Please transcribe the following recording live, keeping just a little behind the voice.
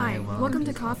Welcome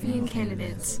to Coffee and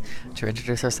Candidates. To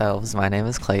introduce ourselves, my name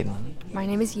is Clayton. My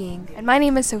name is Ying. And my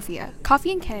name is Sophia.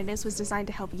 Coffee and Candidates was designed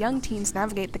to help young teens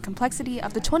navigate the complexity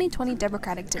of the 2020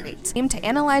 Democratic debates, aimed to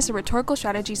analyze the rhetorical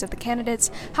strategies of the candidates,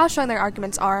 how strong their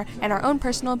arguments are, and our own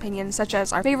personal opinions, such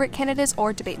as our favorite candidates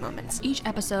or debate moments. Each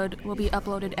episode will be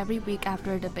uploaded every week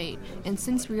after a debate, and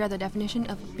since we are the definition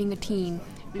of being a teen,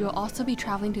 we will also be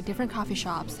traveling to different coffee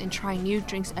shops and trying new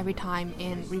drinks every time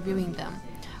and reviewing them.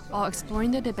 While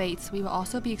exploring the debates, we will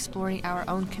also be exploring our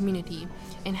own community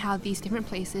and how these different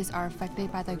places are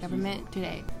affected by the government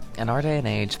today. In our day and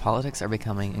age, politics are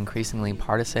becoming increasingly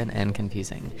partisan and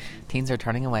confusing. Teens are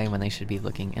turning away when they should be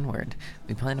looking inward.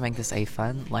 We plan to make this a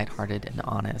fun, lighthearted, and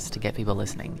honest to get people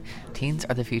listening. Teens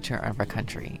are the future of our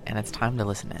country, and it's time to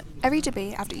listen in. Every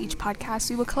debate after each podcast,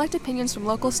 we will collect opinions from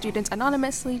local students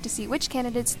anonymously to see which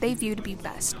candidates they view to be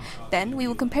best. Then, we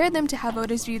will compare them to how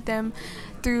voters viewed them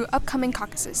through upcoming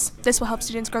caucuses. This will help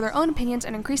students grow their own opinions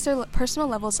and increase their personal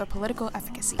levels of political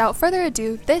efficacy. Without further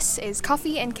ado, this is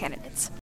Coffee and Candidates.